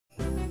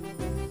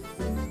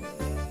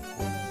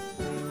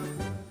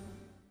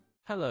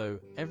Hello,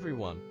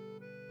 everyone.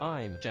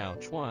 I'm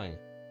ZHAO Chuang.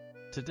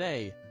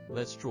 Today,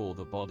 let's draw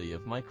the body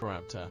of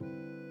Microraptor.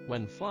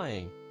 When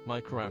flying,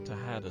 Microraptor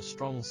had a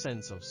strong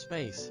sense of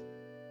space.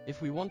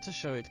 If we want to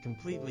show it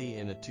completely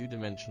in a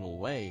two-dimensional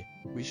way,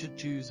 we should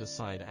choose a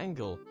side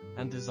angle,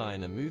 and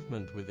design a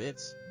movement with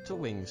its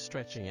wings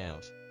stretching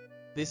out.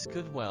 This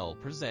could well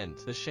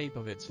present the shape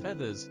of its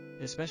feathers,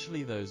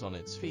 especially those on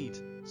its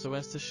feet, so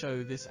as to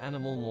show this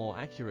animal more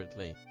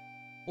accurately.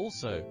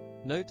 Also,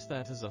 note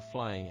that as a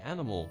flying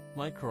animal,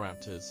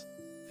 Microraptor's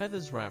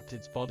feathers wrapped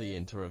its body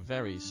into a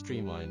very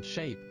streamlined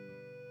shape,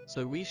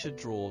 so we should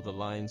draw the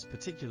lines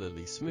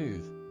particularly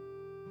smooth.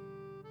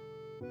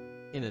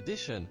 In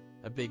addition,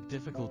 a big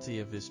difficulty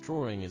of this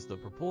drawing is the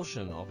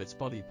proportion of its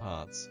body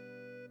parts.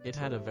 It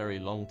had a very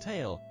long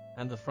tail,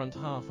 and the front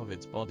half of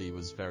its body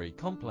was very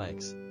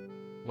complex.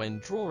 When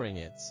drawing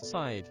its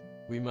side,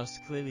 we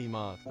must clearly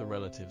mark the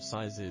relative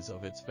sizes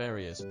of its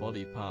various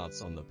body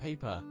parts on the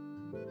paper.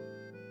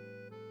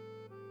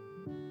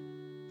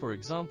 For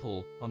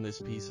example, on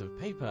this piece of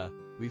paper,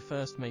 we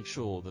first make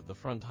sure that the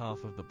front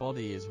half of the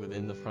body is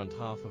within the front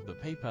half of the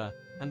paper,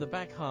 and the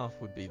back half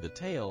would be the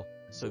tail,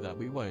 so that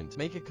we won't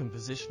make a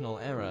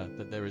compositional error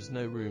that there is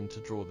no room to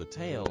draw the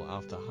tail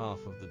after half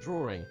of the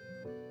drawing.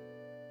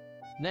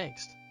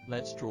 Next,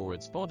 let's draw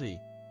its body.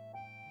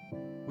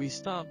 We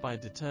start by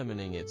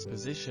determining its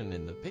position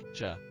in the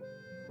picture.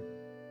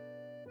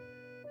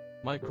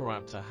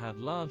 Microraptor had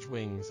large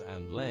wings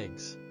and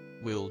legs.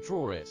 We'll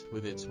draw it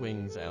with its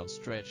wings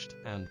outstretched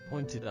and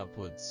pointed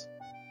upwards.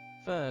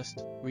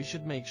 First, we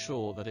should make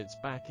sure that its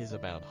back is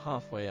about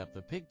halfway up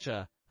the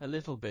picture, a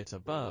little bit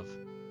above.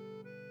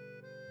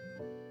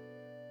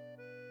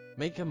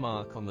 Make a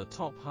mark on the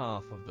top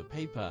half of the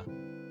paper.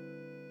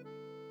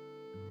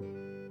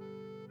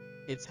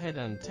 Its head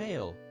and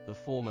tail, the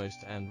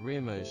foremost and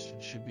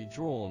rearmost, should be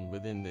drawn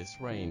within this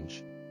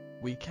range.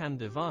 We can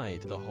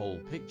divide the whole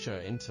picture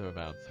into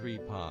about 3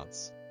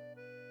 parts.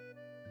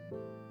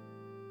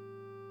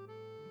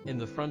 In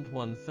the front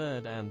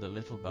 1/3 and a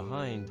little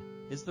behind,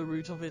 is the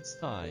root of its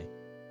thigh.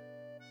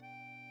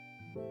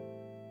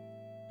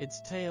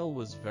 Its tail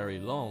was very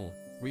long,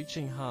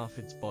 reaching half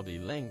its body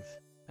length,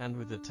 and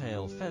with the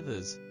tail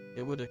feathers,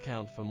 it would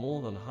account for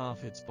more than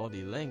half its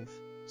body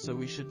length, so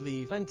we should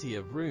leave plenty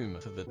of room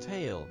for the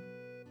tail.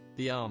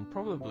 The arm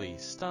probably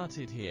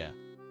started here.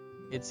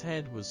 Its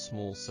head was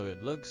small, so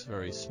it looks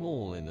very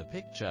small in the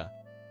picture.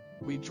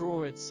 We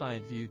draw its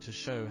side view to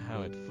show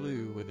how it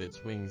flew with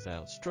its wings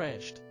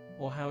outstretched,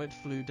 or how it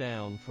flew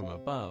down from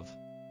above.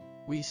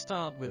 We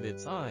start with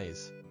its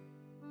eyes.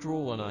 Draw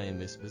one eye in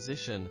this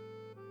position.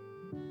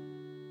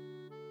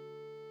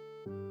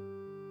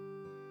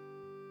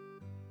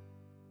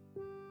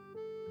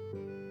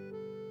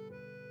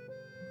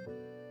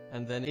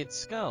 And then its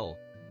skull.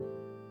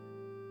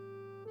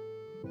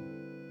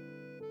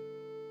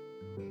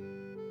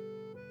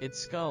 Its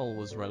skull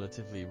was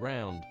relatively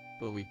round,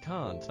 but we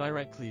can't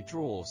directly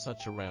draw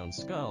such a round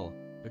skull,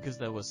 because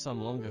there were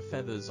some longer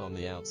feathers on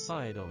the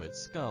outside of its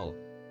skull.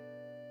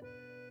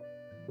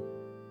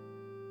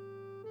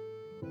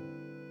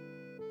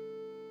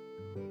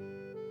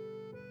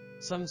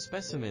 Some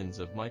specimens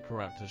of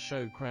Microraptor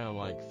show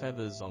crown-like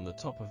feathers on the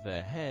top of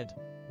their head,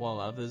 while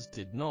others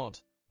did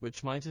not,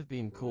 which might have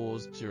been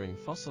caused during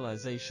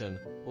fossilization,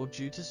 or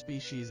due to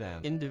species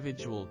and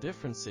individual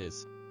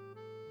differences.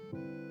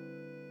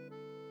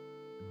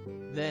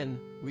 Then,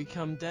 we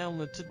come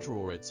downward to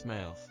draw its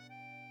mouth.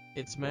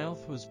 Its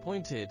mouth was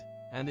pointed,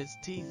 and its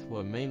teeth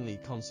were mainly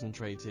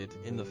concentrated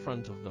in the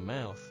front of the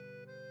mouth.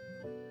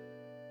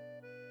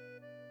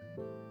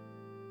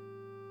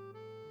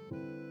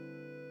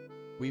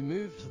 We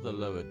move to the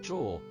lower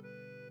jaw.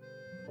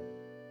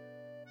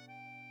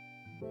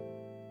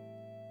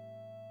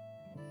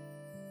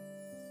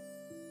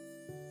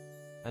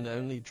 And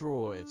only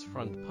draw its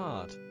front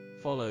part,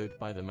 followed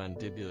by the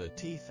mandibular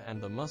teeth and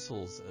the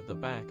muscles at the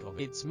back of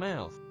its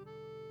mouth.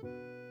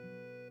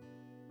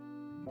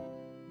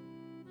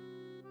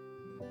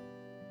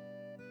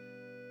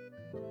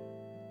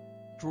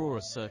 Draw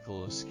a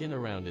circle of skin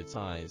around its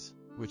eyes,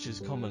 which is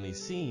commonly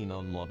seen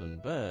on modern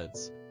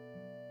birds.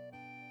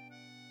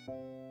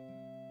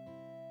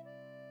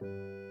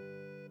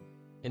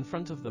 In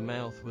front of the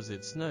mouth was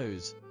its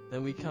nose,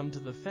 then we come to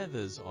the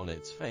feathers on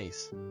its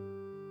face.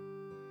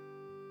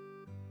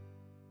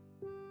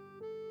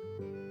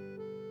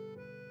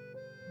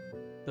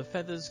 The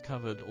feathers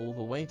covered all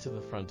the way to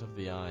the front of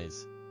the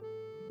eyes.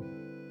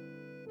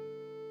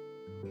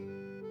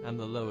 And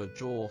the lower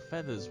jaw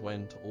feathers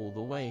went all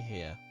the way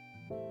here.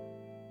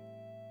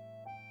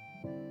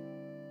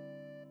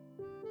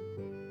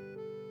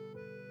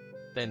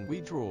 Then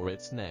we draw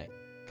its neck.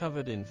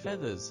 Covered in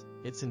feathers,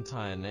 its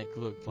entire neck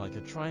looked like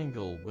a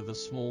triangle with a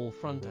small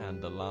front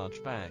and a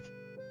large back.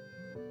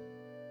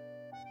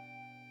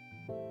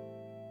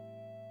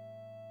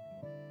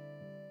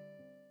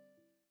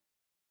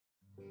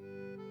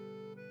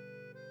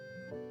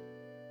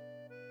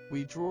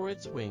 We draw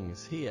its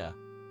wings here.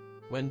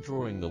 When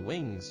drawing the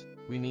wings,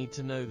 we need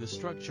to know the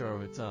structure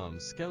of its arm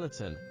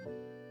skeleton.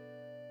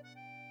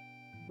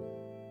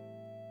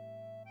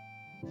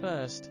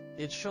 First,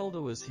 its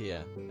shoulder was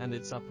here, and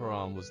its upper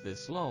arm was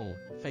this long,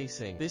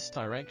 facing this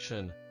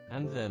direction,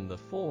 and then the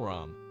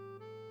forearm.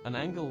 An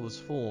angle was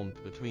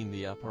formed between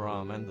the upper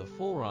arm and the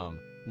forearm,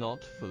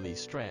 not fully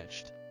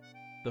stretched.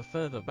 The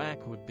further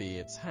back would be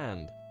its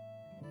hand.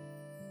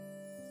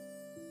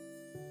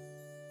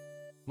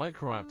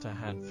 Microraptor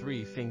had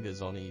 3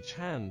 fingers on each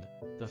hand.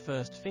 The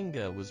first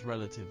finger was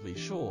relatively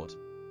short.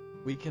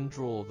 We can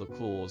draw the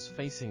claws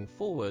facing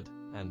forward,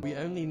 and we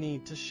only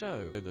need to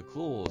show the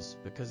claws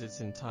because its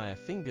entire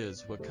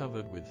fingers were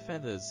covered with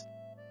feathers.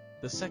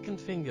 The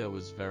second finger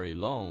was very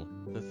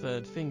long, the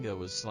third finger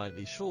was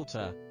slightly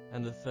shorter,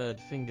 and the third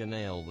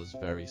fingernail was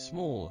very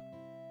small.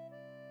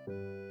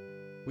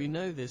 We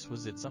know this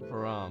was its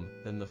upper arm,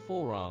 then the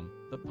forearm,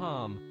 the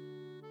palm,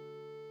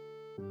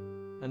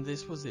 and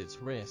this was its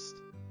wrist.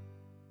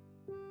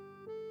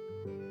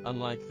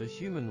 Unlike the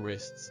human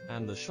wrists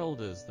and the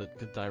shoulders that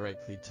could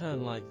directly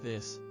turn like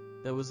this,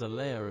 there was a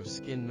layer of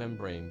skin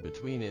membrane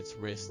between its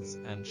wrists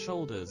and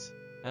shoulders,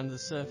 and the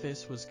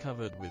surface was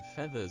covered with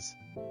feathers.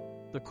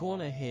 The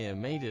corner here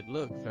made it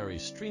look very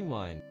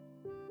streamlined.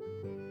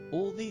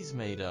 All these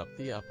made up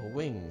the upper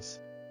wings.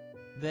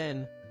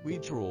 Then, we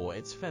draw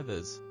its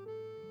feathers.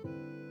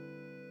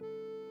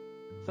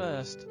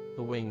 First,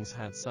 the wings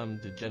had some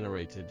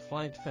degenerated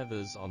flight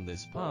feathers on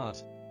this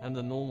part, and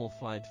the normal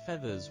flight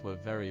feathers were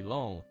very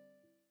long.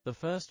 The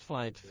first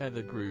flight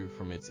feather grew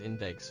from its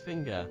index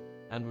finger,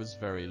 and was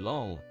very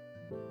long.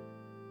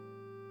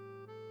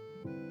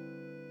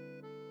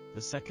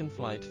 The second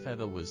flight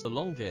feather was the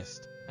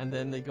longest, and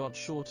then they got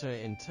shorter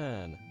in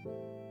turn.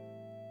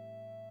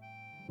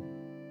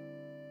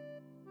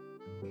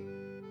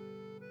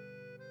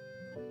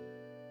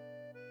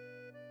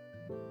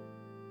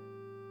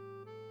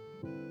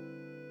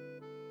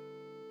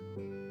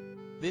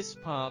 This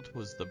part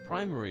was the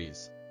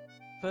primaries.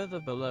 Further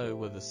below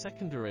were the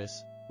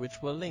secondaries, which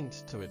were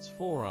linked to its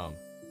forearm.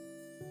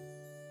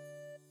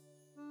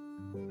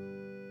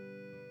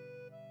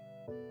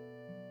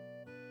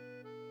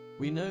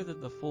 We know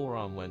that the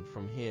forearm went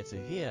from here to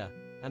here,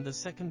 and the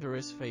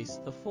secondaries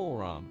faced the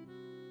forearm.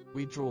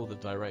 We draw the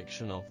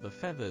direction of the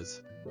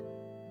feathers.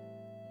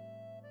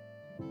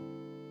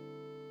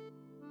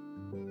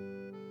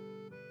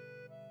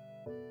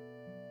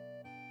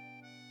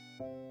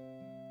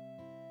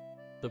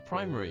 The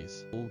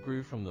primaries all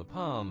grew from the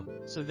palm,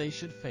 so they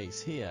should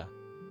face here.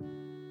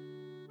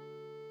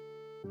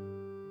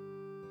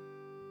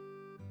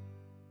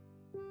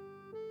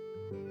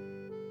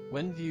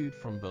 When viewed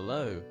from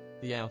below,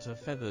 the outer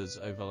feathers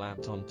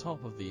overlapped on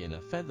top of the inner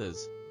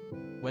feathers.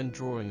 When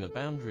drawing the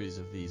boundaries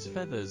of these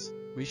feathers,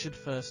 we should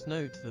first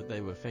note that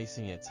they were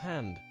facing its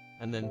hand,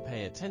 and then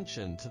pay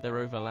attention to their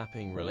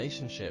overlapping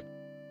relationship.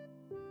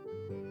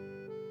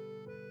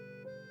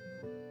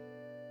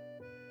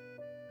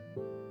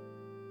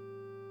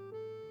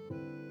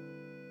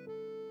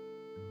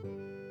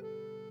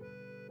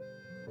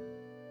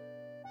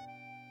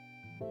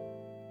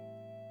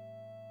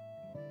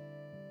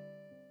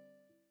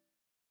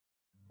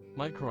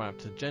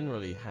 Microraptor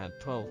generally had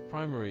 12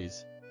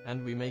 primaries,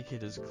 and we make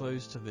it as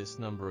close to this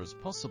number as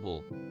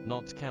possible,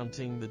 not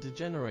counting the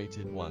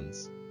degenerated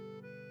ones.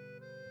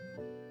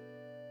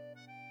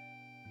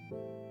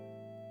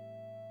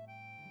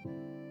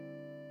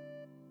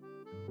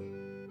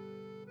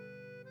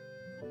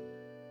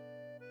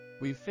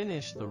 We've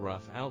finished the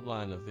rough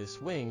outline of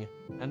this wing,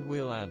 and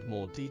we'll add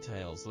more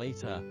details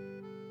later.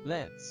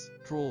 Let's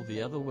draw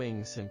the other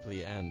wing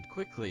simply and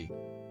quickly.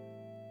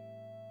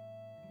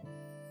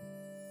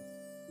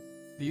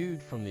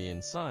 Viewed from the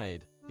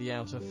inside, the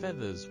outer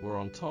feathers were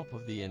on top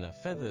of the inner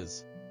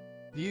feathers.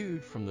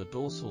 Viewed from the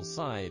dorsal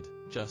side,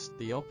 just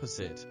the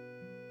opposite.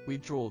 We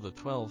draw the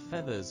 12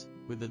 feathers,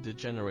 with the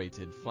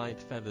degenerated flight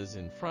feathers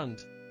in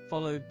front,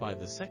 followed by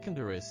the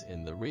secondaries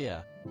in the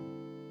rear.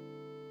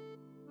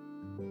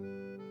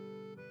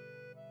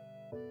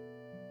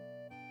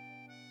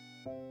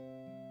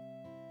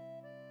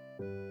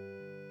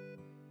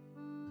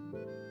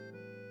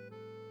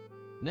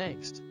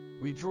 Next,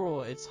 we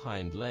draw its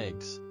hind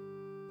legs.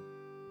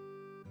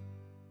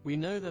 We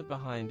know that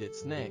behind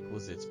its neck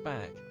was its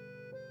back.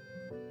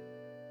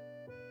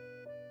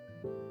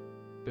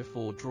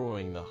 Before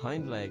drawing the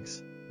hind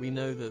legs, we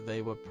know that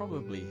they were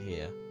probably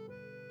here.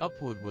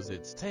 Upward was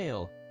its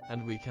tail,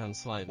 and we can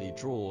slightly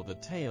draw the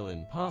tail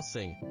in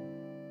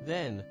passing.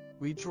 Then,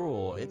 we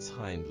draw its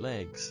hind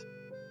legs.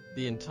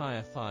 The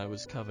entire thigh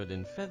was covered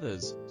in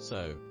feathers,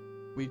 so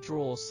we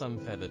draw some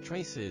feather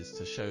traces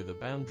to show the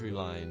boundary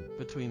line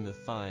between the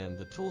thigh and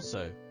the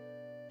torso.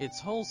 Its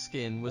whole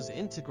skin was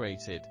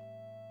integrated.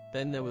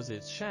 Then there was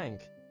its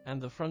shank,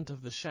 and the front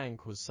of the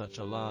shank was such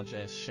a large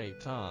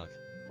S-shaped arc.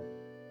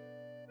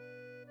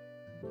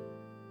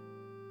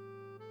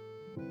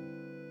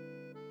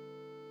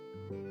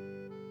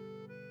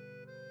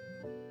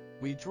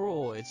 We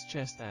draw its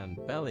chest and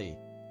belly.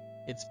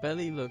 Its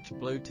belly looked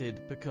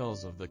bloated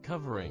because of the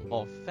covering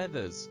of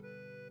feathers.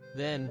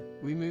 Then,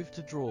 we move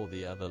to draw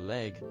the other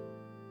leg.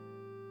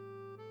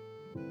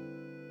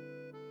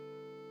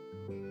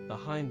 The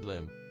hind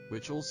limb,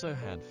 which also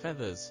had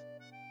feathers.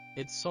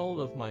 Its soul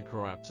of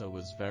Microraptor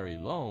was very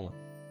long.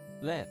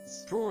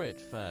 Let's draw it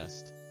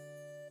first.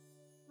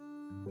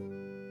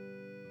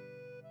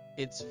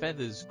 Its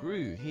feathers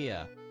grew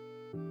here.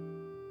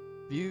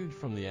 Viewed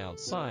from the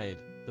outside,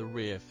 the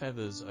rear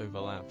feathers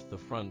overlapped the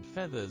front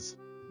feathers.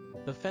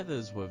 The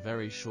feathers were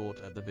very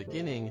short at the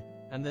beginning,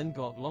 and then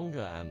got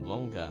longer and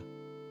longer.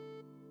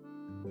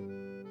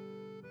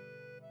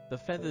 The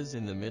feathers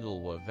in the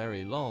middle were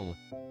very long,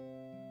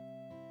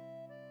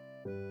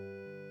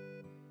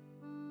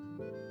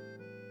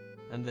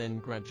 and then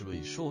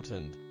gradually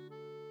shortened.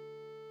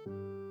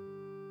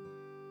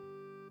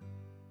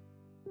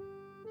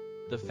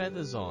 The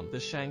feathers on the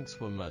shanks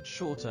were much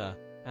shorter,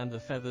 and the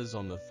feathers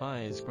on the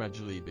thighs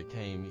gradually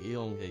became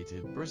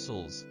elongated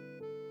bristles.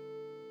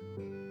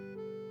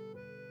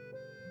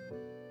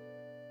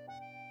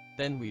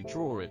 Then we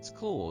draw its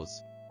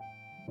claws.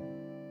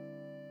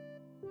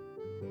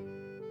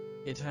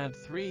 It had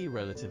 3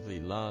 relatively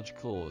large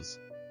claws.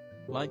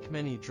 Like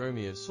many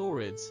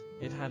dromaeosaurids,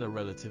 it had a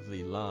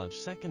relatively large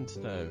second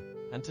toe,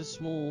 and 2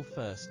 small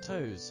first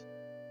toes.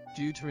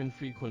 Due to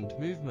infrequent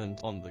movement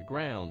on the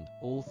ground,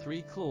 all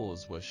 3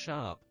 claws were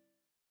sharp.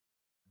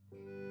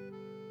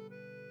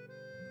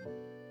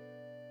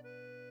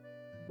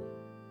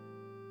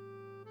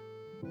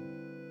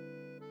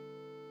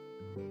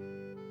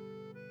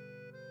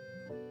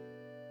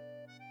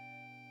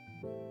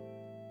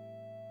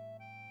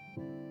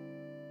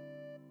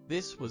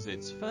 This was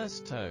its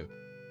first toe.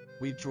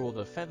 We draw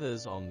the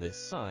feathers on this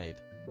side.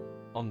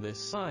 On this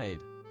side,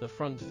 the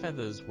front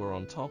feathers were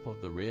on top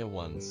of the rear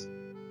ones.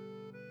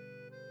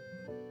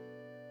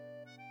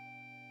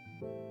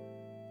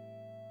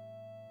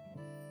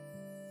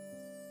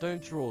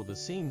 Don't draw the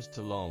seams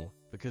too long,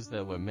 because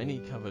there were many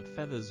covered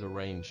feathers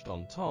arranged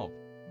on top.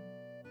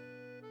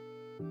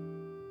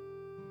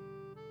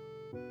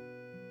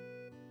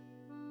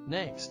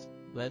 Next,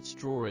 let's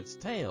draw its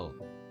tail.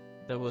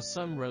 There were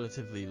some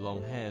relatively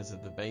long hairs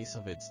at the base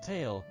of its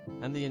tail,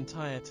 and the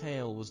entire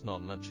tail was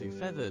not muchly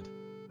feathered.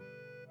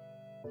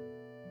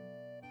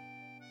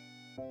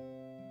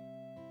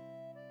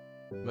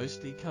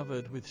 Mostly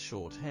covered with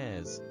short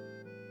hairs.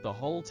 The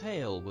whole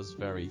tail was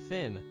very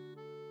thin.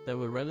 There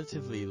were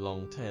relatively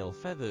long tail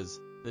feathers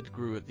that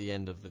grew at the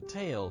end of the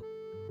tail.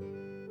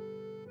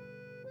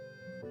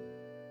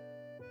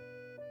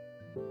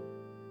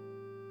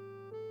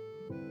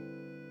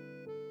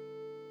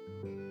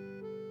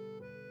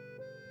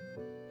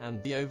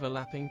 And the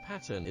overlapping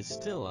pattern is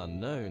still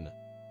unknown.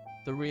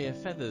 The rear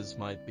feathers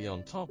might be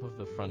on top of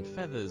the front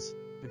feathers,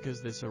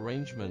 because this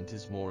arrangement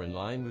is more in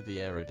line with the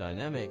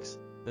aerodynamics,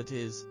 that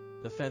is,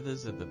 the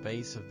feathers at the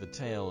base of the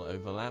tail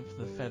overlap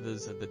the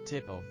feathers at the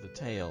tip of the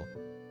tail.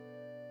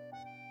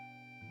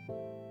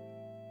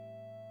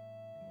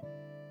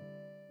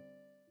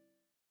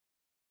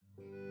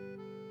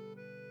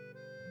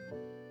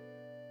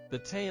 The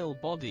tail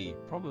body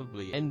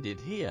probably ended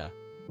here,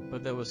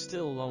 but there were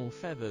still long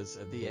feathers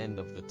at the end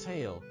of the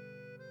tail.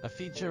 A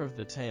feature of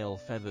the tail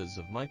feathers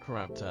of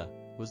Microraptor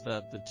was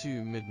that the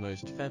 2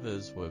 midmost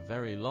feathers were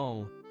very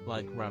long,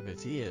 like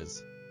rabbit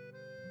ears.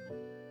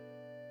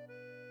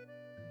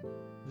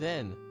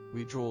 Then,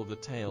 we draw the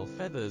tail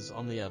feathers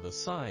on the other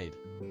side.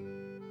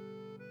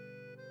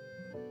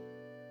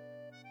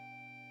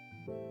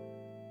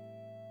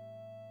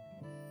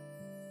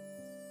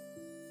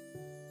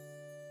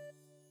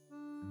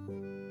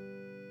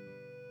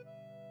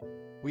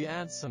 We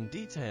add some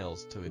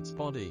details to its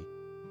body.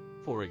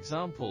 For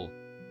example,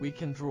 we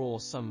can draw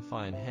some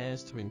fine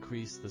hairs to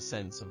increase the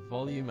sense of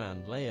volume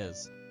and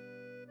layers.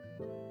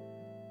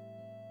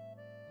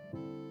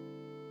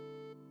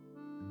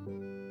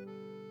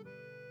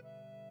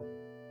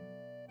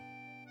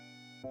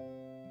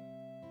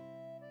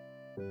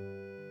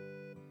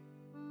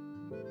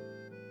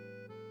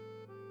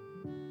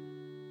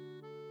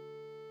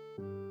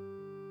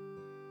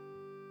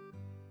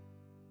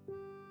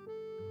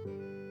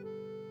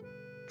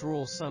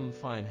 Draw some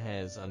fine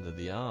hairs under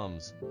the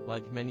arms,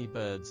 like many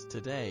birds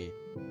today.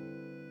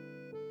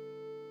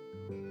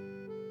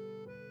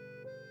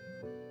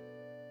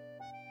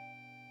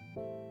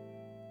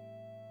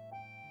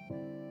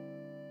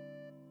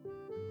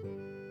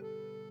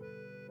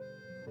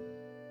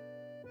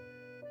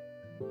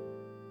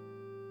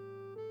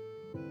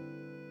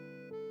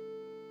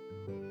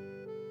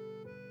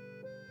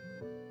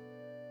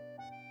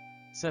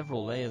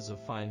 Several layers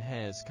of fine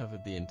hairs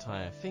covered the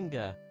entire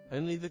finger,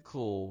 only the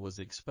claw was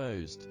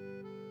exposed.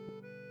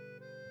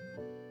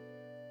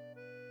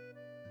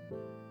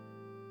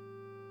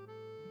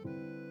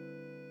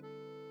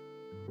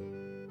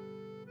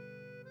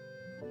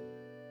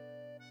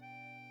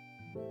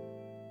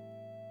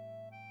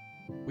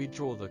 We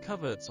draw the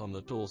coverts on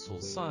the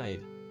dorsal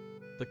side.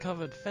 The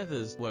covered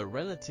feathers were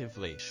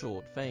relatively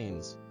short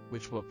veins,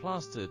 which were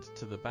plastered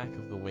to the back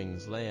of the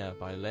wings layer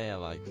by layer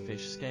like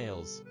fish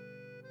scales.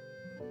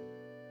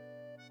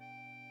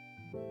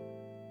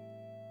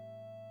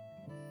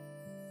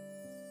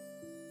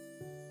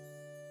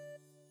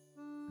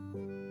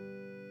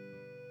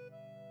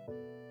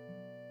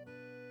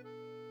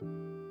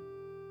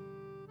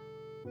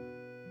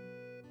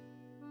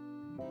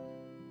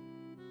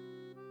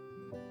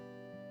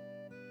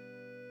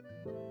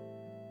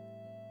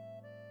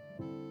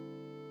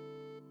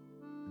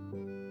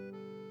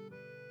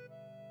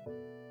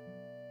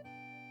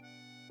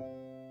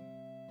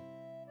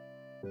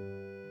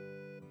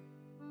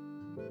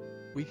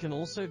 We can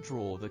also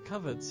draw the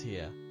coverts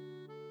here.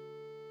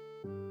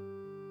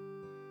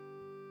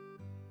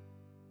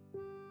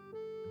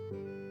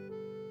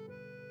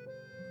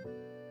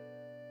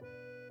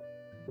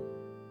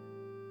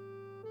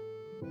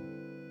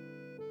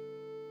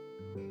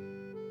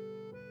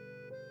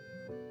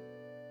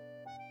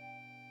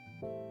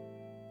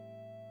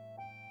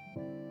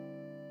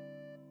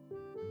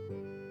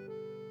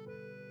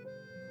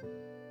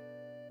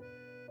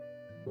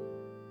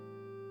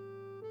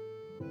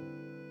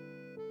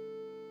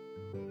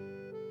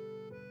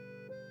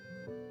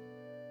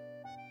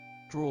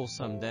 Draw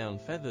some down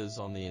feathers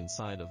on the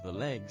inside of the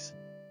legs.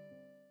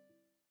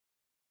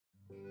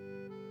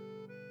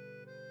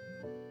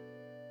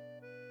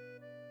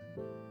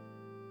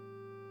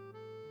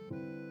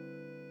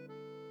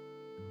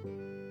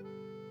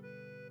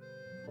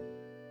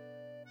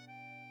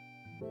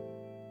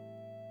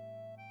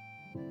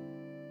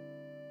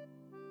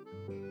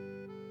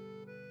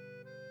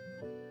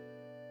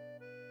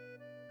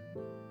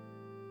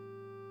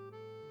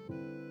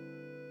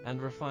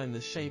 And refine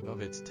the shape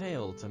of its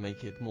tail to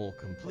make it more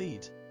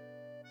complete.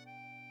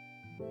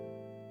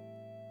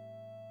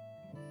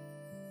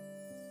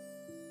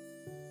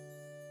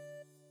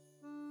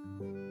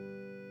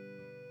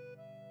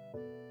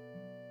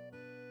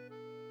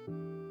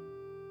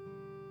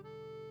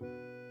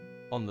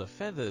 On the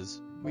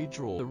feathers, we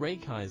draw the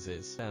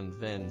rachises and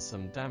then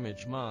some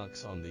damage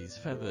marks on these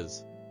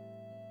feathers.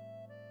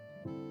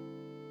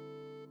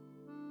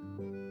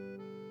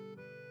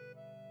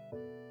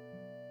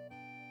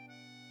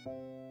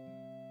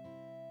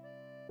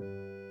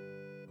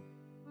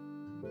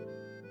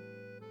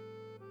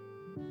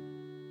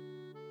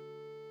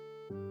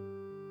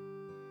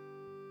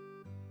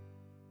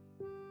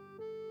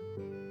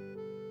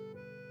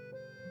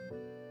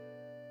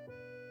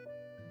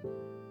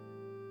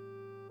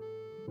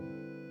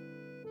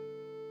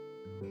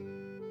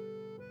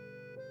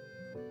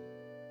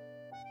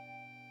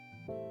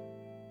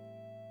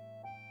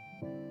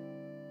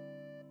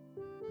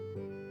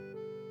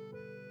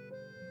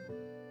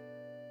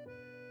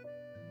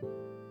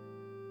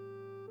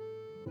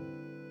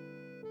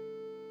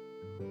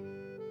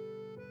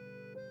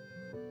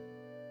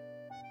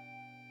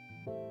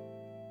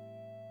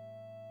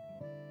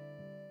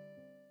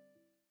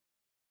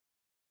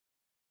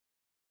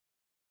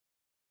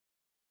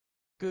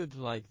 Good,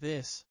 like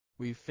this,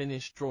 we've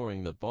finished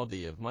drawing the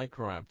body of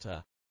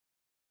Microraptor.